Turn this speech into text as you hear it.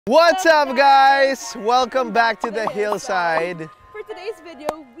What's up, guys? Welcome back to the hillside. For today's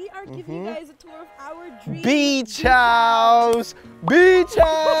video, we are giving you guys a tour of our dream beach house. Beach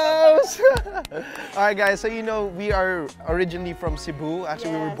house. All right, guys. So you know we are originally from Cebu.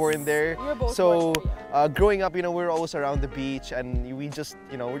 Actually, we were born there. We were both so born there, growing up, you know, we were always around the beach, and we just,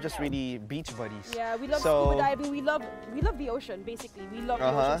 you know, we're just really beach buddies. Yeah, we love scuba diving. We love the ocean. Basically, we love the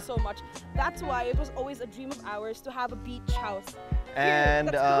ocean so much. That's why it was always a dream of ours to have a beach house.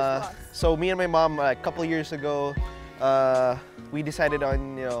 And so me and my mom, a couple years ago, we decided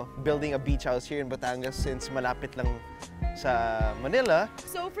on building a beach house here in Batangas since malapit lang sa Manila.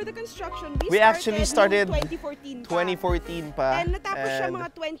 So for the construction, we actually started 2014 pa. And natapos siya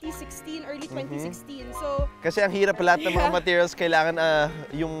mga 2016, early 2016. So kasi ang hirap lahat ng mga materials, kailangan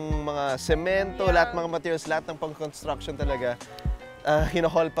yung mga semento, lahat ng mga materials, lahat ng pang-construction talaga,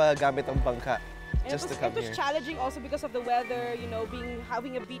 hinahaul pa gamit ang bangka. And it was challenging also because of the weather, you know,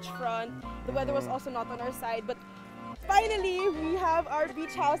 having a beachfront. The weather was also not on our side, but finally we have our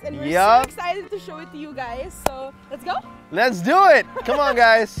beach house and we're so excited to show it to you guys. So let's go. Let's do it. Come on,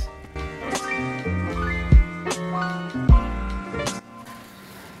 guys.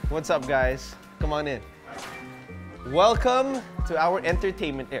 What's up, guys? Come on in. Welcome to our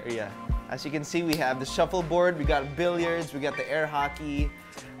entertainment area. As you can see, we have the shuffleboard, we got billiards, we got the air hockey,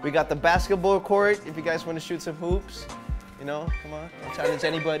 we got the basketball court. If you guys want to shoot some hoops, you know, come on. I'll challenge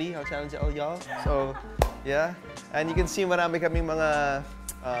anybody. I'll challenge all y'all. So, yeah. And you can see marami kaming mga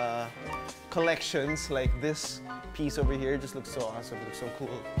collections, like this piece over here. Just looks so awesome. It looks so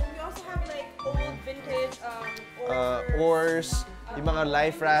cool. We also have like old vintage oars, yung mga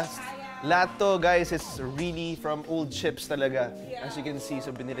life rafts. Lahat to, guys, is really from old ships talaga. As you can see, so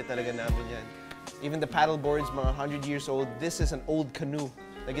binili talaga namin yan. Even the paddle boards, mga 100 years old. This is an old canoe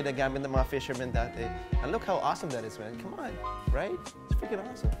na ginagamit ng mga fishermen dati. And look how awesome that is, man. Come on, right? It's freaking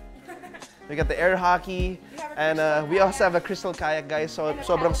awesome. We got the air hockey, and we also have a crystal kayak, guys. So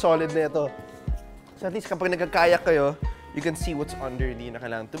sobrang solid na ito. So at least kapag nagkakayak kayo, you can see what's under. Hindi na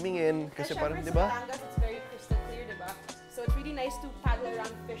kailangan tumingin. Kasi parang, di ba? It's very crystal clear, di ba? So it's really nice to paddle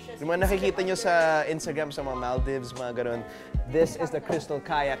around fishes. Yung mga nakikita nyo sa Instagram, sa mga Maldives, mga ganun. This is the crystal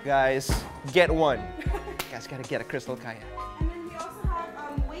kayak, guys. Get one. You guys gotta get a crystal kayak. And then we also have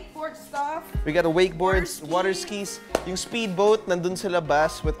wakeboard stuff. We got the wakeboards, water skis. Yung speedboat, nandun sa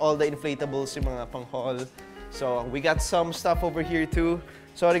labas with all the inflatables, yung mga pang-haul. So we got some stuff over here too.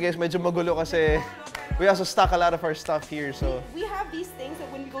 Sorry guys, medyo magulo kasi we also stock a lot of our stuff here. So we have these things that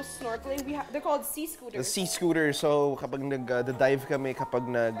when we go snorkeling, they're called sea scooters. The sea scooter. So kapag nag-dive kami, kapag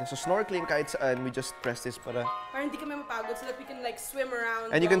snorkeling kahit saan, we just press this para hindi kami mapagod, so that we can like swim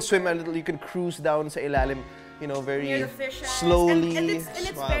around. And you can swim a little, you can cruise down sa ilalim, you know, very near the fishes. Slowly, and it's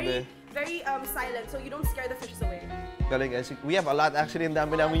very silent, so you don't scare the fishes away. Galing guys. We have a lot actually, ang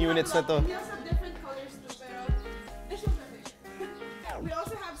dami namin units na to. We also have different colors too, pero this one's perfect. We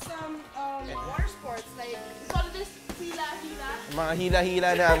also have some water sports, like we call this hila-hila. Mga hila-hila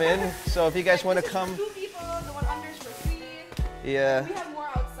namin. So if you guys want to come. For 2 people, the one under is for 3. Yeah. We have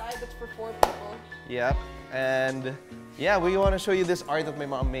more outside, that's for 4 people. Yep. And yeah, we want to show you this art that my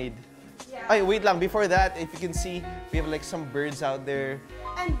mom made. Yeah. Ay, wait lang. Before that, if you can see, we have like some birds out there.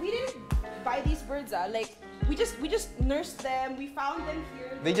 And we didn't buy these birds, like we just nursed them. We found them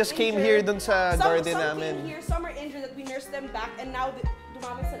here. They just came here dun sa garden namin. Some came here, some are injured that we nursed them back, and now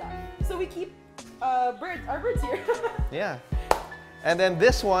dumami sila. So we keep our birds here. Yeah. And then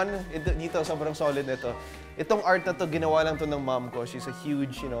this one, dito sobrang solid nito. Itong art na to, ginawa lang to ng mom ko. She's a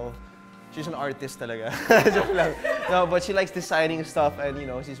huge, you know, she's an artist talaga. Joke lang. No, but she likes designing stuff, and you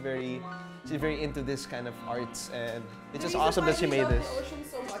know, she's very into this kind of arts, and it's just awesome that she made this. The ocean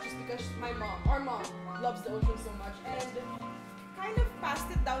so much is because our mom loves the ocean so much, and kind of passed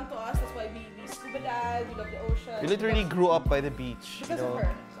it down to us. That's why we scuba dive, we love the ocean. We literally grew up by the beach. Because of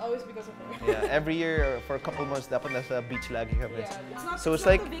her. It's always because of her. Yeah, every year for a couple months, dapat nasa beach lagi kami. Yeah, so it's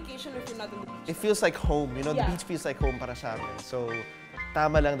not like a vacation if you're not in the beach. It feels like home, you know. The beach feels like home para sa amin. So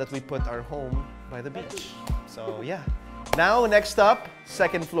tama lang that we put our home by the beach. So yeah. Now, next up,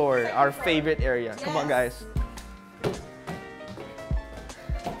 second floor, our favorite area. Come on, guys.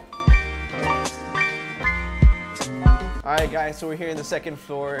 All right, guys. So we're here in the second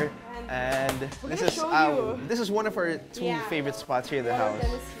floor, and this is one of our 2 favorite spots here in the house.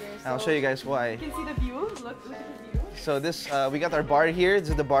 I'll show you guys why. You can see the view. Look at the view. So this, we got our bar here.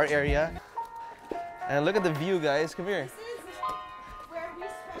 This is the bar area, and look at the view, guys. Come here. This is where we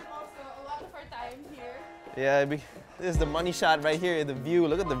spend also a lot of our time here. Yeah, this is the money shot right here. The view.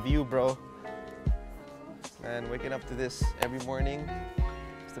 Look at the view, bro. And waking up to this every morning,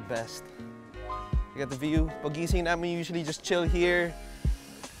 it's the best. We got the view. Pagising namin, usually just chill here.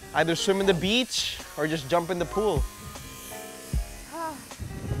 either swim in the beach or just jump in the pool.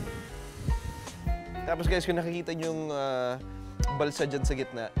 Tapos guys, kung nakikita nyo yung balsa dyan sa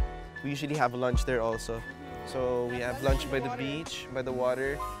gitna, we usually have lunch there also. So we have lunch by the beach, by the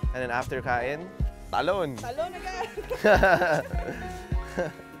water, and then after kain, talon. Talon again.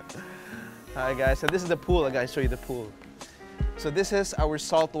 Hi guys, so this is the pool. Guys, show you the pool. So this is our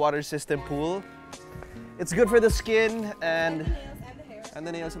saltwater system pool. It's good for the skin and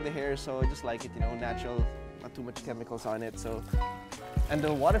the nails and the hair. So I just like it, you know, natural, not too much chemicals on it. So, and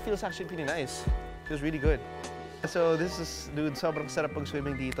the water feels actually pretty nice. Feels really good. So this is, dude, sobrang sarap pag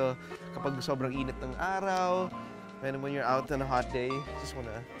swimming dito kapag sobrang init ng araw. And when you're out on a hot day, just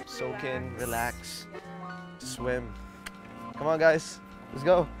wanna soak in, relax, swim. Come on, guys, let's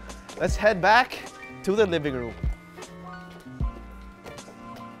go. Let's head back to the living room.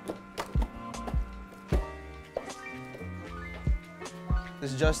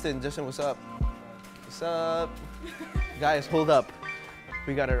 This is Justin. Justin, what's up? What's up? Guys, hold up.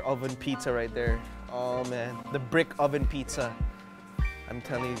 We got our oven pizza right there. Oh man, the brick oven pizza. I'm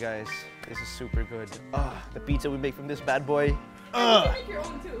telling you guys, this is super good. The pizza we make from this bad boy. You can make your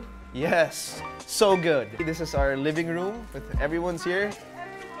own too. Yes, so good. This is our living room with everyone's here.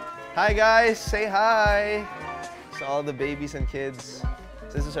 Hi guys, say hi. So all the babies and kids.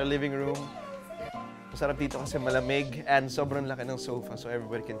 So this is our living room. Masarap dito kasi malamig and sobrang laki ng sofa so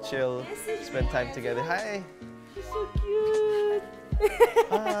everybody can chill, spend time together. Hi. She's so cute.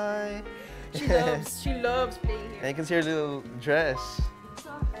 Hi. She loves playing here. And you can see her little dress. So,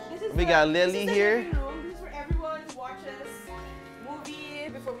 We got Lily here. This is where everyone watches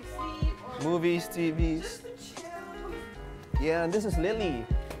movie before we sleep. Or Movies, TVs. just to chill. Yeah, and this is Lily.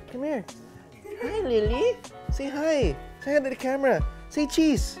 Come here. Hi, Lily. Say hi. Say hi to the camera. Say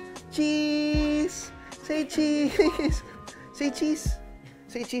cheese. Cheese. Say cheese. Say cheese.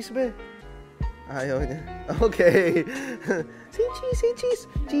 Say cheese, ba? Ayaw niya. Okay. Say cheese, say cheese.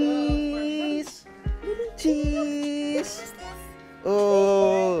 Cheese. Cheese.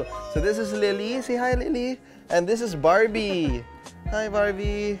 Oh, so this is Lily. Say hi, Lily. And this is Barbie. Hi,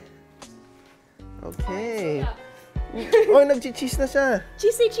 Barbie. Okay. Oh, nag-cheese na siya.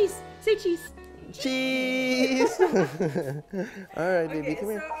 Cheese, say cheese. Say cheese. Cheese. All right, baby, come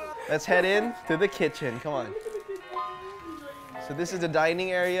here. Let's head in to the kitchen. Come on. So this is the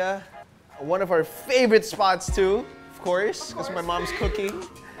dining area. One of our favorite spots too, of course, because my mom's cooking.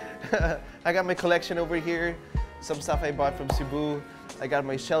 I got my collection over here. Some stuff I bought from Cebu. I got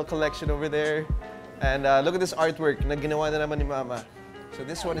my shell collection over there. And look at this artwork na ginawa na naman ni Mama. So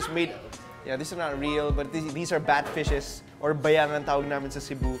this one is made, yeah, these are not real, but these are bat fishes or bayang ang tawag namin sa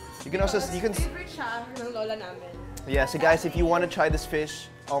Cebu. You can also, you can. Favorite siya ng lola namin. Yeah, so guys, if you want to try this fish,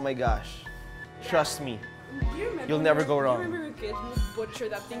 oh my gosh, trust me. You'll never go wrong. You remember we were kids, we would butcher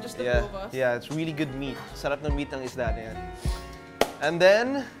that thing just to Yeah, prove us. yeah, it's really good meat. Sarap ng meat ng isda na yan. And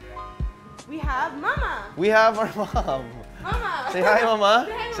then, We have Mama. we have our mom. Mama. Say hi, Mama.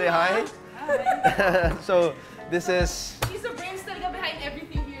 Say hi, Say hi. So, this is, She's the brains talaga behind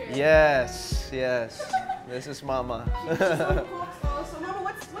everything here. yes, yes. This is Mama. She's so cooks also. Mama,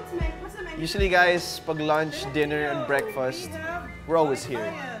 what's the menu? Usually, guys, pag lunch, dinner, and breakfast, we're always here.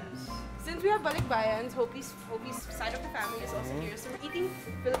 Since we have balikbayans, Hopi's side of the family is also here. So we're eating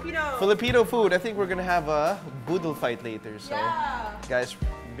Filipino. Filipino food. I think we're gonna have a boodle fight later. So, Yeah. guys,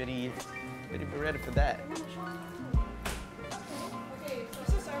 be ready for that. Okay, so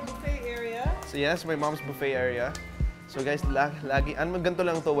this is our buffet area. So yes, my mom's buffet area. So guys, lagi, ganito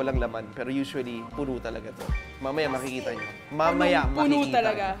lang to, walang laman. Pero usually, puno talaga to. Mamaya makikita nyo. Mamaya Puno makikita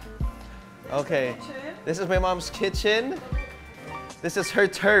talaga. nyo. Okay, this is my mom's kitchen. This is her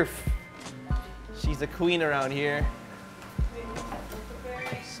turf. She's the queen around here.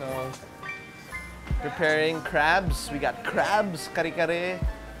 So, preparing crabs. We got crabs, kare-kare.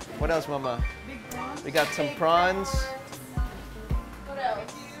 What else, Mama? We got some prawns. What else?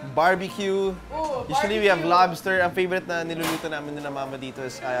 Barbecue. Oh, Usually we have barbecue. lobster. Ang favorite na niluluto namin nila Mama dito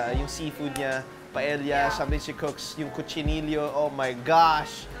is yung seafood niya, paella. Sometimes she cooks yung cuchinillo. Oh my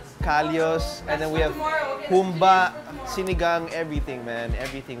gosh. Kalyos. And then we have humba, sinigang, everything, man.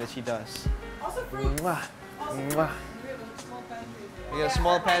 Everything that she does. Also fruit. Mwah. Mwah. We got a Yeah,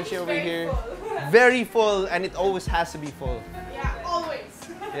 small our pantry over very here. full. Very full, and it always has to be full. Yeah, always.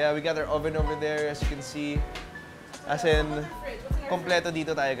 Yeah, we got our oven over there, as you can see. As in, kompleto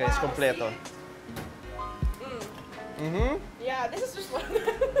dito tayo, guys. Kompleto. Mm-hmm. Yeah, this is just one.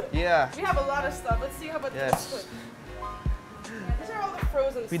 Yeah. We have a lot of stuff. Let's see how about Yes. this food. Yeah, these are all the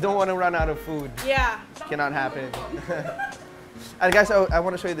frozen We stuff. don't want to run out of food. Yeah. Cannot happen. And guys, I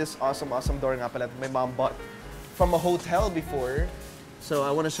want to show you this awesome door nga pala that my mom bought from a hotel before. So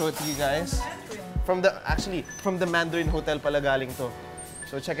I want to show it to you guys. From the Mandarin Hotel pala galing to.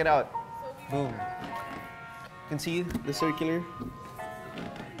 So check it out. Boom. You can see the circular.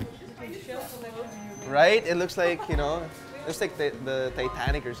 Right? It looks like, you know, it looks like the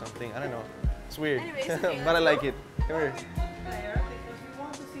Titanic or something. I don't know. It's weird. Anyways, okay, but I like it. Come here. There, because we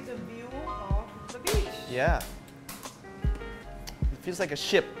want to see the view of the beach. Yeah. It feels like a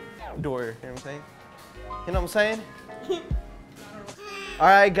ship door. You know what I'm saying? You know what I'm saying?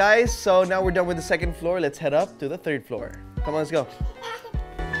 Alright guys, so now we're done with the second floor. Let's head up to the third floor. Come on, let's go.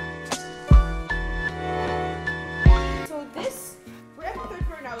 So we're at the third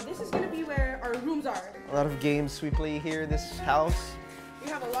floor now. This is going to be where our rooms are. A lot of games we play here in this house. We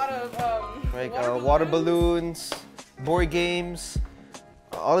have a lot of Like water balloons, board games.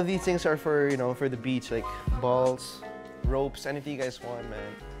 All of these things are for, you know, for the beach, like balls, ropes, anything you guys want,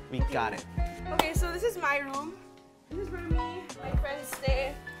 man. We got it. Okay, so this is my room. This is where me, my friends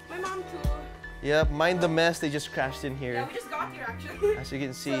stay. My mom too. Yep, mind the mess, they just crashed in here. Yeah, we just got here actually. As you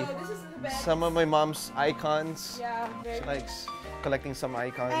can see, So this is the bed. some of my mom's icons. Yeah, very She likes collecting some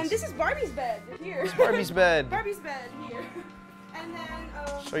icons. And this is Barbie's bed here. It's Barbie's bed. Barbie's bed here. And then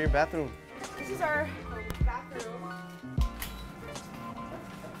Show your bathroom. this is our bathroom.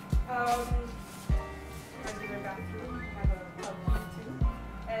 Regular bathroom. Have a tub too.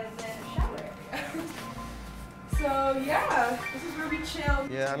 And then a shower area. So yeah, this is where we chill.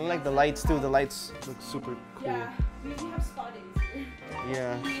 Yeah, I like the lights too. The lights look super cool. Yeah, we have spa days here.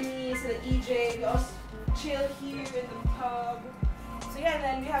 Yeah. Me, so the EJ, we also chill here in the tub. So yeah, and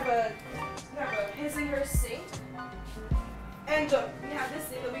then we have a his and her sink. And we have this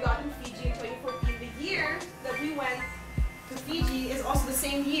thing that we got in Fiji in 2014. The year that we went to Fiji is also the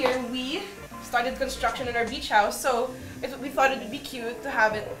same year we started construction in our beach house. So we thought it would be cute to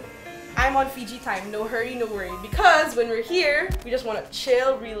have it. I'm on Fiji time, no hurry, no worry. Because when we're here, we just want to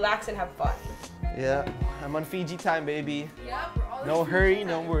chill, relax, and have fun. Yeah, I'm on Fiji time, baby. Yep, we're all No in Fiji hurry, time.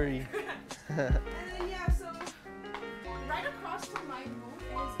 no worry. And then yeah, so right across from my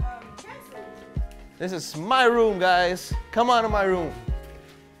room is Ken's room. This is my room, guys. Come on to my room.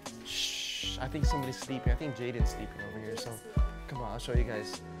 Shh, I think somebody's sleeping. I think Jaden's sleeping over here, so come on, I'll show you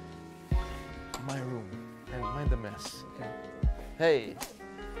guys my room and mind the mess, okay? Hey,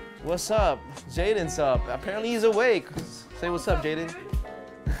 what's up? Jaden's up. Apparently he's awake. Say what's up, Jaden.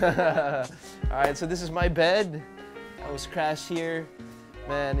 All right, so this is my bed. I was crashed here.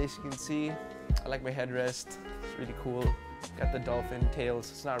 Man, as you can see, I like my headrest. It's really cool. Got the dolphin tails.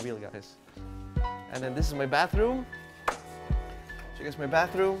 It's not real, guys. And then this is my bathroom. Show you guys my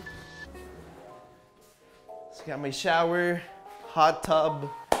bathroom. So got my shower, hot tub,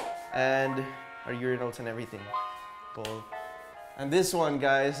 and our urinals and everything. Cool. And this one,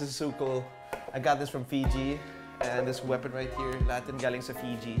 guys, this is so cool. I got this from Fiji. And this weapon right here, Latin galing sa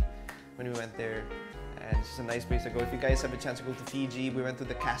Fiji when we went there. And it's just a nice place to go. If you guys have a chance to go to Fiji, we went to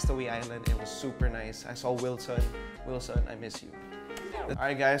the Castaway Island. It was super nice. I saw Wilson. Wilson, I miss you.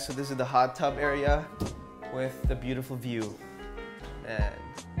 Alright guys, so this is the hot tub area with the beautiful view. And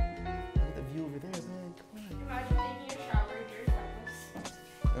look at the view over there, man. Come on. Imagine taking a shower here,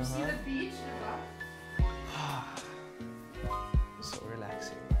 fellas. You see the beach, So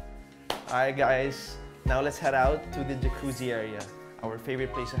relaxing. Alright guys, now let's head out to the jacuzzi area. Our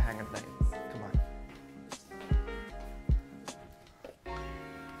favorite place to hang at night. Come on.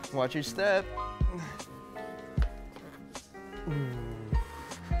 Watch your step.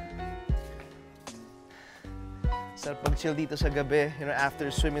 Sarap pag-chill dito sa gabi. You know,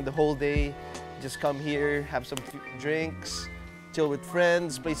 after swimming the whole day, just come here, have some drinks, chill with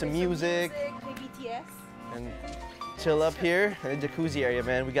friends, play some music, play BTS. and chill up here in the jacuzzi area,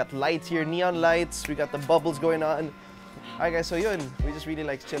 man. We got lights here, neon lights. We got the bubbles going on. Alright guys, so yun. We just really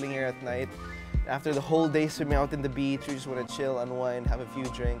like chilling here at night. After the whole day swimming out in the beach, we just want to chill, unwind, have a few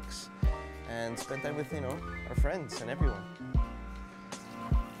drinks, and spend time with, you know, our friends and everyone.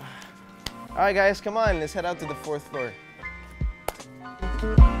 Alright guys, come on, let's head out to the 4th floor.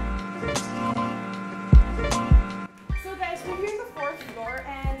 So guys, we're here on the 4th floor,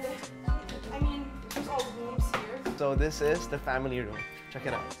 and I mean, there's all rooms here. So this is the family room. Check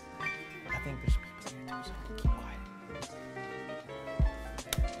it out. I think there's people here too, so keep quiet.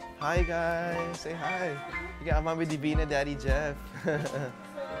 Hi guys, say hi. You got Mami Divina, Daddy Jeff.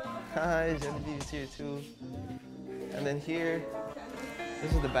 Hi, Genevieve's here too. And then here,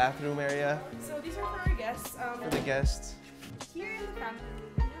 this is the bathroom area So these are for our guests. for the guests. Here in the family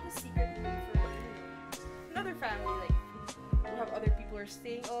room, we have a secret room for another family. Like, we'll have other people who are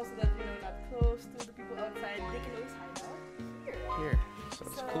staying also that, you know, not close to the people outside. They can always hide out here. Here, so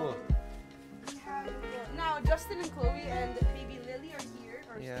it's cool. We have now Justin and Chloe and baby Lily are here.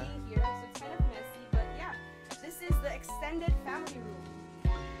 are staying here, so it's kind of messy. But yeah, this is the extended family room.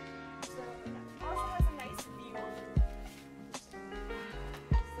 So it also has a nice view.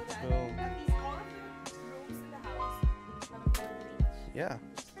 So that at least all of the rooms in the house have a view of the beach. Yeah.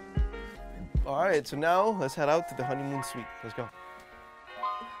 All right, so now let's head out to the honeymoon suite. Let's go.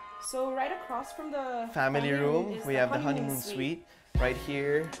 So right across from the Family room, is we have the honeymoon suite. Right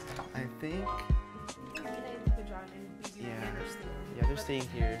here, I think. Yeah, they're staying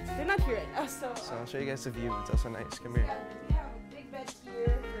here. They're not here right now, so I'll show you guys the view. It's also nice. Come here. yeah, we have a big bed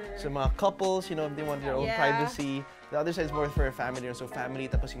here for So mga couples, you know, if they want their own privacy. The other side is more for a family. So family,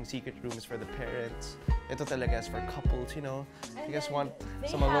 tapos yung secret room is for the parents. Ito talaga is for couples, you know. If you guys want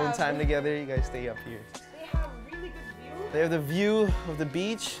some alone time together, you guys stay up here. They have a really good view. They have the view of the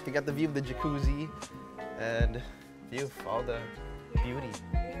beach. They got the view of the jacuzzi. And view of all the beauty.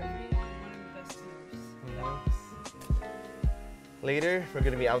 They have really one of the best views. Later, we're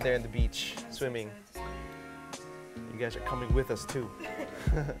gonna be out there on the beach, swimming. You guys are coming with us too.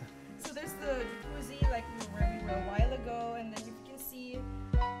 So there's the jacuzzi, like where we were a while ago, and then you can see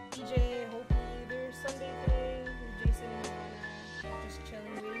EJ, Hopi, they're sunbathing, Jason and Joanna just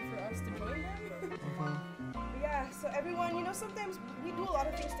chilling, waiting for us to join them. But yeah, so everyone, you know, sometimes we do a lot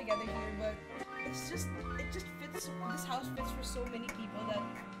of things together here, but it just fits. This house fits for so many people that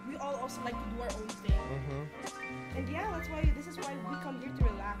we all also like to do our own thing. And yeah, this is why we come here to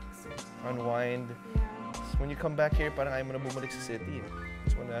relax. Unwind. Yeah. So when you come back here, parang ayaw mo na bumalik sa city.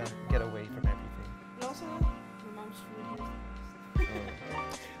 Just wanna get away from everything. And also, my mom's food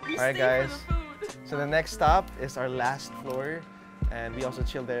here. Alright guys, so the next stop is our last floor. And we also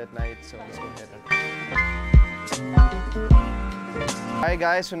chill there at night, so let's go ahead. Alright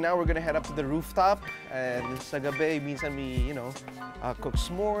guys, so now we're gonna head up to the rooftop. And sa gabi, minsan we, you know, cook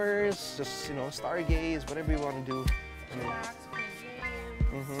s'mores, just, you know, stargaze, whatever you want to do.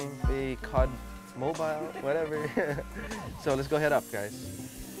 Play COD Mobile, whatever. So let's go head up, guys.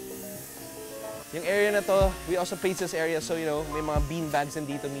 Yung area na to, we also paint this area, so you know, may mga bean bags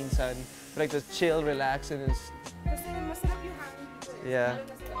dito minsan. We like to chill, relax, and it's... Kasi masarap yung hangin dito eh. Yeah.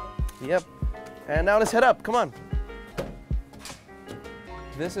 Yep. And now let's head up, come on.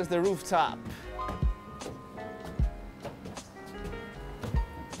 This is the rooftop.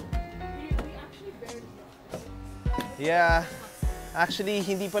 Yeah. Actually,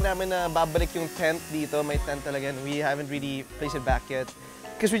 hindi pa namin na babalik yung tent dito. May tent talaga, and we haven't really placed it back yet.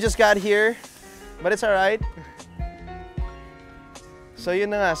 Because we just got here, but it's alright. So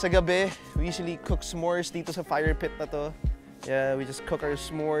yun na nga, sa gabi, we usually cook s'mores dito sa fire pit na to. Yeah, we just cook our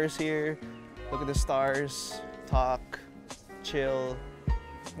s'mores here, look at the stars, talk, chill,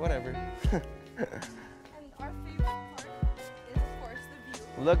 whatever. And our favorite part is, of course, the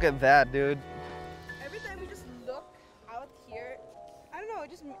view. Look at that, dude. Every time we just look out here, I don't know, it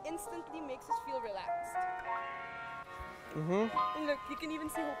just instantly makes us feel relaxed. And look, you can even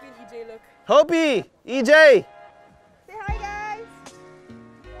see Hopi and EJ, look. Hopi! EJ! Say hi, guys!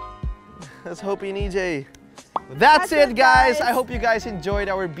 That's Hopi and EJ. That's it, guys. I hope you guys enjoyed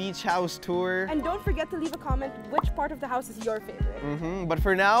our beach house tour. And don't forget to leave a comment which part of the house is your favorite. But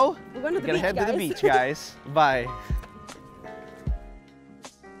for now, we're going to head to the beach, guys. Bye.